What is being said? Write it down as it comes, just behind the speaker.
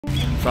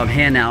So I'm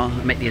here now.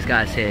 I met these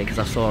guys here because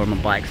I saw them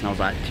on bikes and I was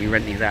like, do you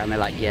rent these out? And they're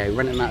like, yeah, we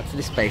rent them out to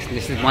this place. And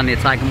this is one near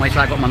Tiger Way,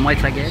 so I got my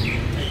motorbike here.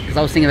 Because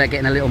I was thinking about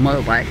getting a little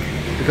motorbike,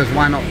 because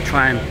why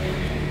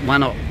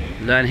not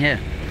learn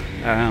here?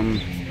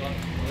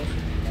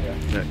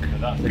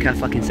 Look how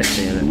fucking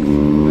sexy it is.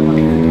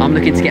 I'm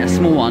looking to get a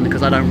small one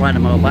because I don't ride a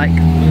motorbike.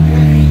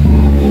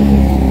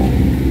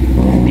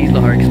 These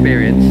lot are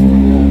experienced.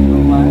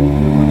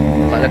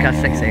 But look how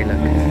sexy they look.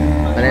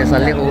 But there's a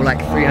little like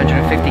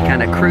 350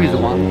 kind of cruiser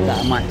one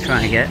that I might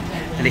try and get.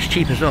 And it's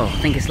cheap as well. I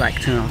think it's like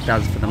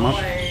 $2,500 for the month.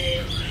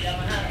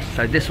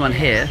 So this one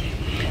here,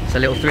 it's a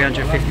little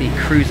 350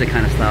 cruiser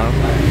kind of style.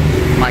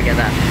 Might get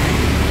that.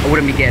 I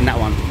wouldn't be getting that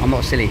one. I'm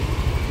not silly.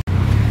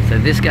 So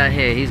this guy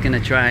here, he's gonna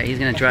drive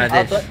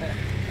this.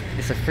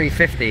 It's a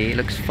 350. It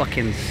looks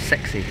fucking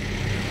sexy.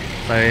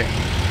 So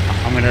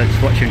I'm gonna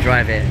just watch him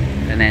drive it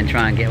and then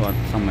try and get one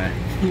somewhere.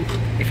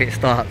 If it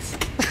starts.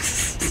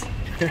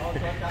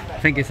 I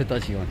think it's a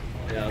dodgy one.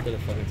 Yeah, I did a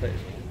fucking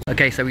taste.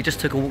 Okay, so we just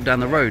took a walk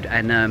down the road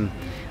and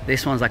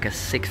this one's like a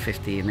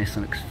 650 and this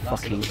one looks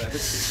fucking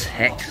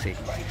sexy.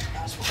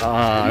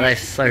 Oh, that is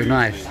so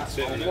nice.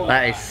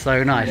 That is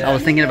so nice. I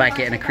was thinking about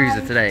getting a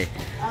cruiser today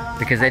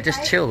because they're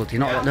just chilled.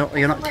 You're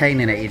not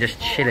caning it, you're just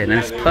chilling, and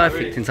it's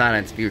perfect in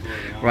Thailand to be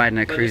riding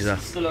a cruiser.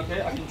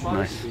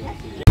 Nice.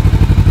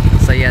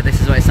 So yeah, this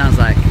is what it sounds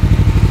like.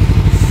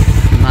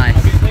 Nice.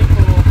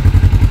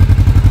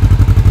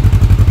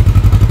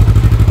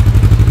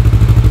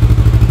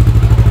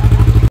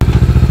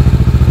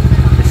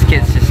 This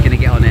kid's just gonna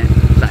get on it.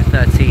 He's like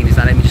 13. He's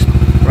like, let me just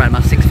ride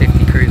my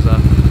 650 cruiser.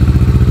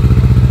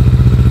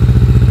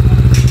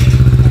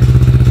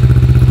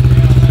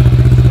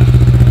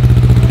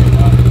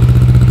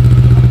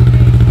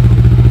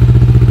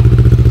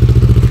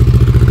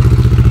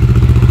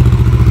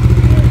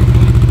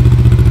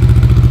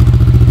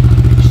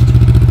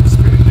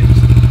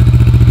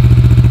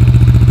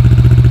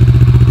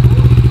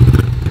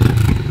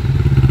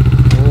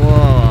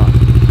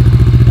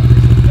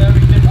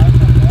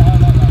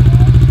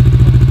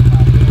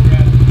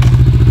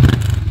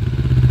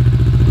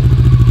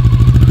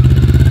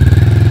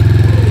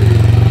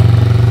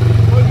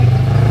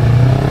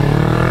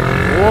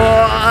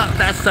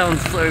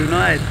 Sounds so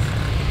nice.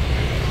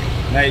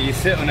 Mate, you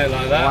sit on it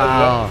like that.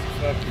 Wow.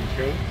 That's fucking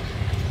cool.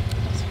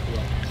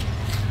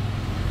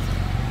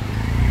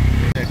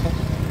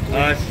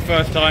 It's the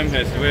first time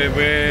here, so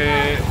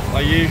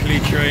I usually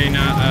train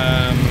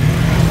at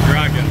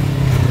Dragon.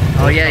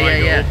 Oh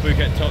yeah.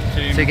 Phuket top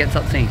team. Phuket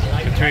top team.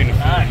 Between the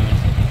four.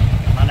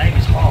 My name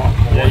is Mark.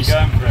 Yeah, you're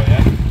going for it,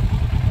 yeah?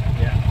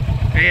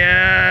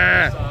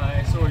 Yeah.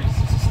 It's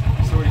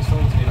already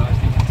sold to me, like, I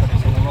think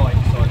it's on the right,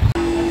 so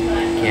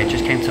Yeah,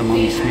 just came to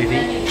Mommy's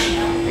Smoothie.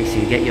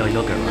 Basically, you get your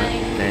yogurt, right?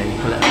 Then you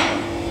pull it out.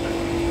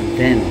 And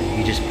then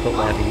you just put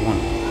whatever you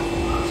want.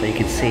 So you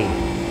can see,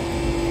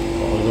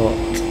 got a lot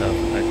of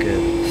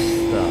good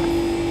stuff.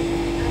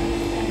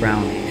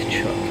 Brownies,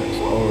 chocolates,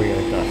 Oreo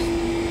dust.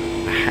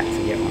 I had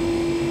to get one.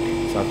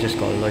 So I've just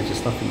got loads of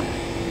stuff in there.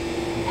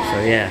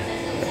 So yeah,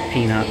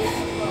 peanuts,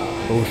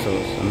 all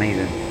sorts,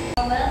 amazing.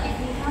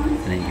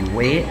 And then you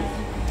weigh it,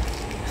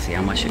 see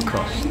how much it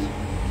costs.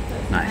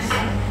 Nice.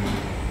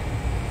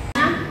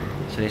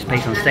 So this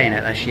place I'm staying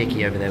at, that's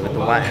Shiki over there with the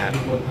white hat.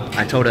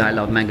 I told her I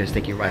love mango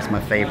sticky rice, my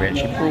favourite.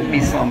 She brought me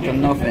some for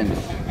nothing.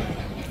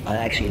 I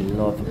actually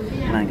love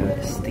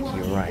mango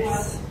sticky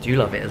rice. Do you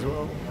love it as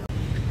well?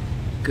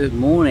 Good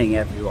morning,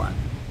 everyone.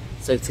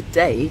 So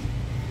today,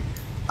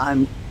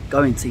 I'm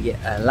going to get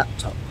a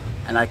laptop.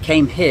 And I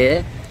came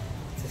here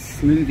to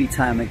smoothie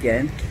time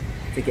again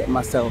to get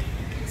myself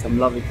some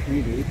lovely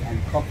smoothie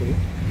and coffee.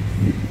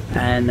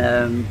 And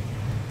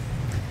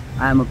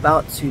I'm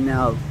about to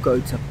now go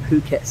to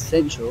Phuket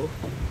Central.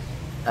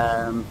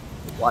 Well,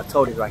 I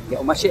told you I can get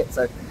all my shit,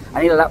 so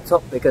I need a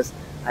laptop because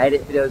I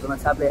edit videos on a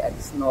tablet and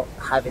it's not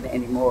having it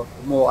anymore.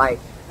 The more I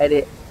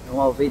edit, the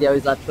more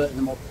videos I put, and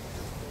the more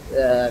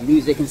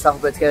music and stuff I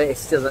put together, it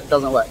still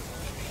doesn't work.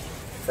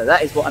 So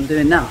that is what I'm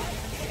doing now.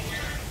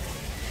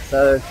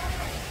 So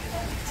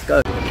let's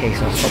go. Okay,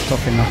 so I stopped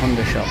off in the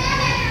Honda shop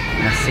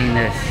and I've seen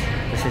this.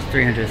 This is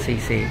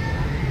 300cc.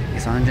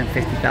 It's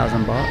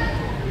 150,000 baht.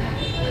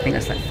 I think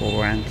that's like 4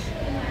 grand.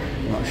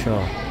 I'm not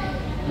sure.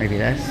 Maybe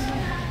less.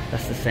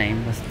 That's the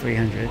same. That's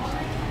 300.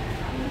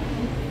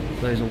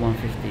 Those are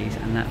 150s,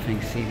 and that thing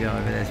CBR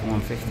over there is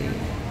 150.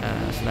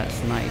 So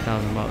that's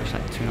 90,000 baht, which is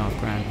like 2.5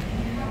 grand.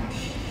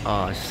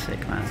 Oh, it's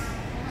sick, man.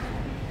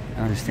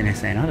 I'm just in here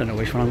saying, I don't know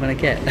which one I'm gonna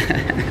get.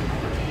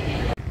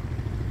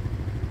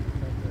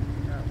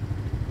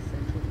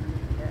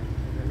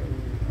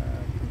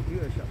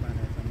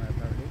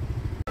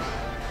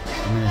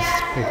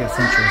 Phuket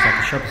Central is like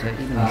a shop, so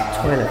even the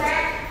toilets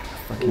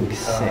fucking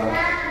sick.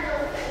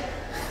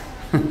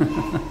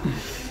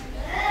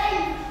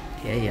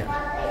 Yeah.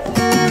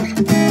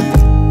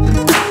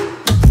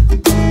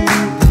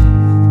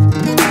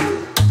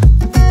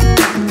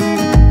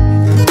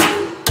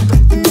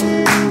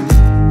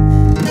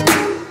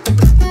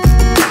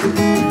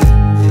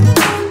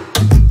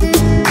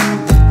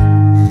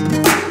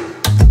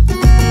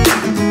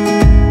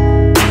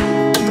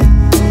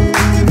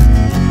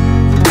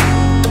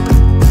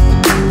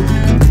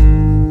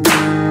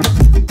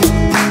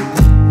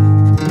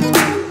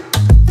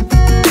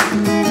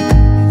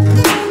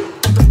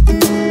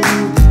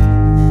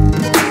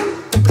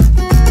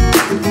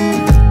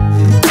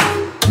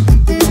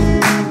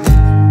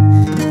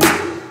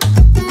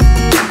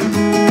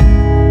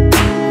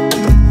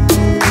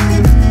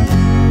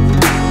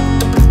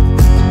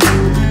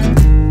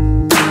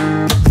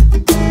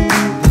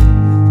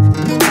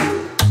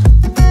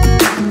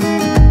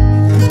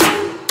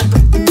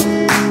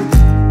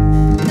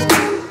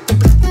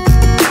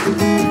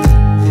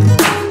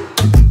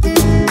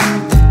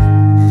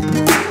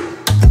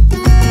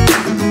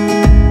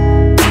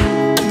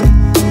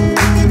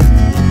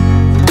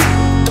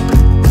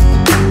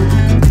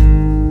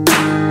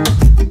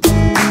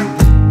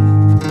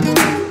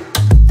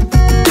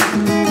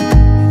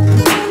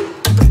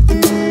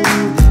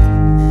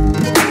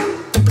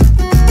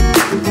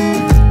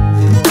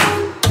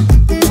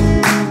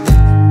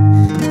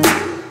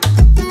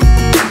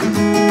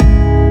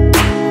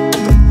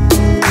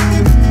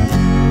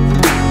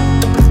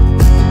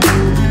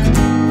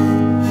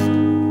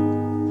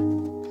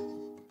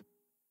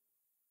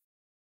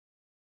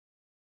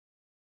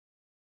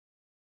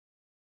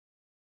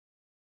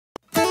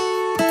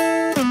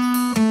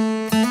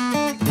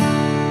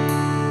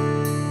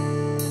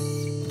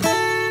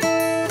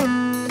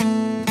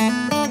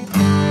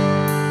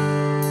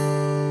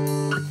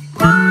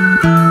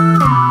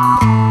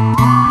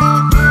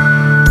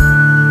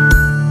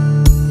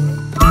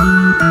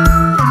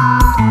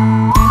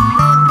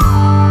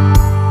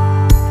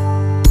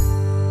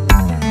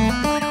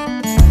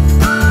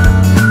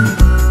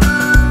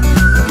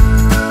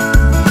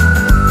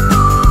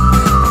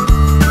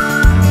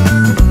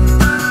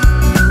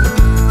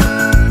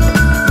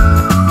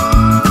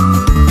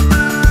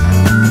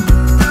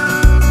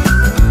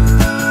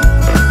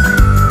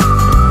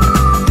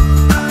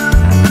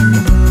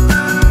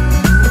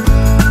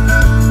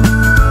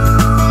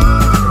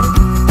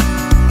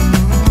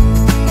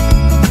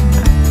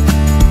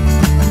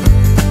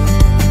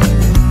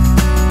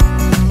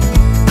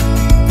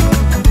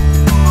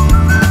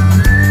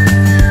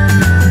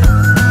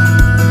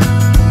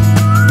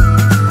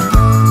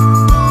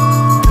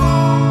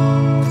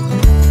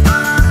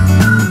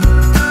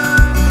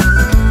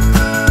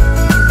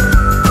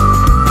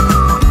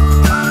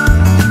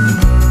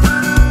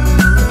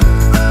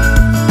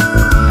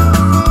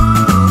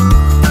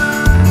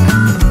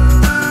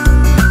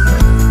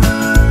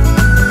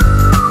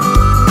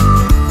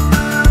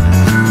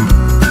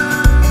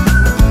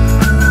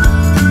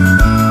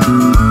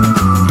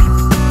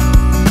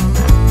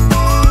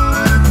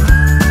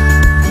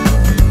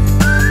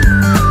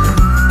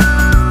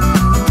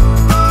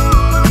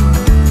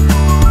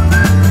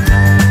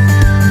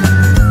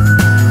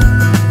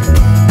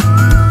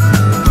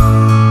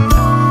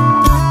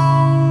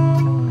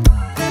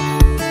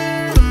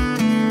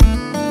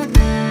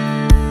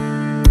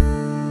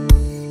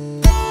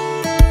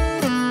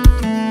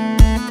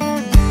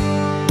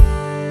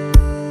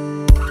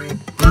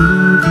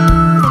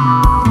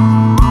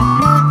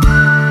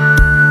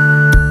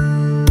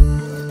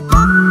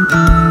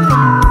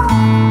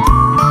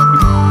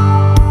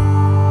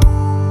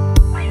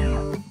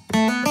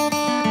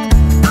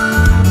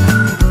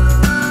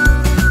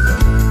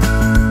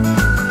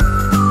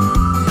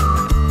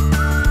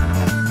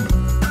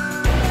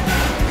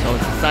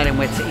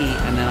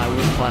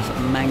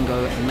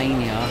 mango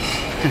mania.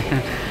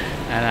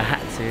 And I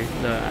had to,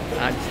 look,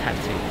 I just had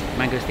to.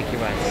 Mango sticky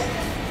rice.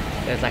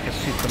 There's like a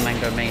super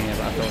mango mania,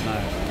 but I thought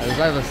no. There's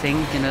other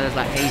things, you know, there's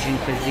like Asian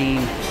cuisine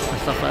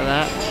and stuff like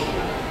that.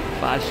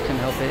 But I just couldn't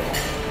help it.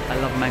 I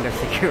love mango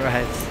sticky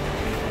rice.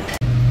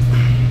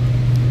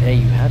 There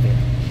you have it.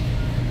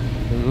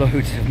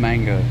 Loads of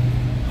mango.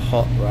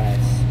 Hot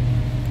rice.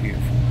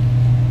 Beautiful.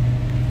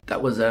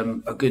 That was a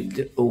good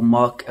little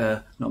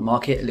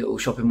little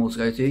shopping mall to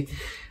go to.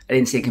 I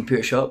didn't see a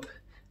computer shop,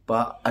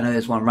 but I know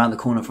there's one around the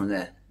corner from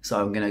there. So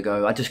I'm gonna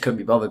go. I just couldn't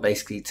be bothered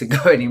basically to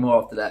go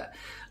anymore after that.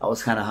 I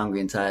was kind of hungry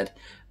and tired,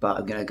 but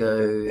I'm gonna go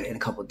in a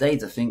couple of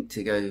days, I think,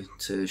 to go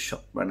to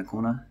shop around the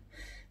corner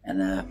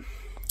and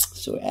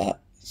sort it out.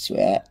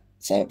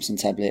 Set up some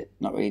tablet.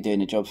 Not really doing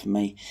the job for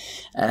me,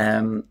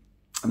 and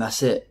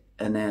that's it.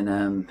 And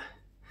then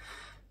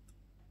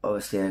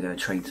obviously I'm gonna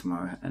train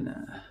tomorrow, and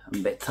I'm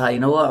a bit tired. You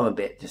know what? I'm a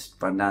bit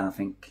just run down. I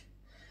think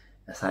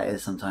that's how it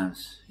is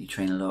sometimes. You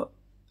train a lot,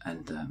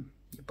 and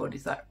your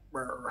body's like.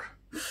 Brr.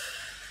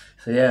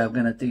 So yeah, I'm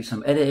gonna do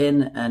some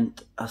editing,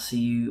 and I'll see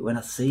you when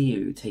I see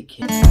you. Take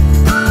care.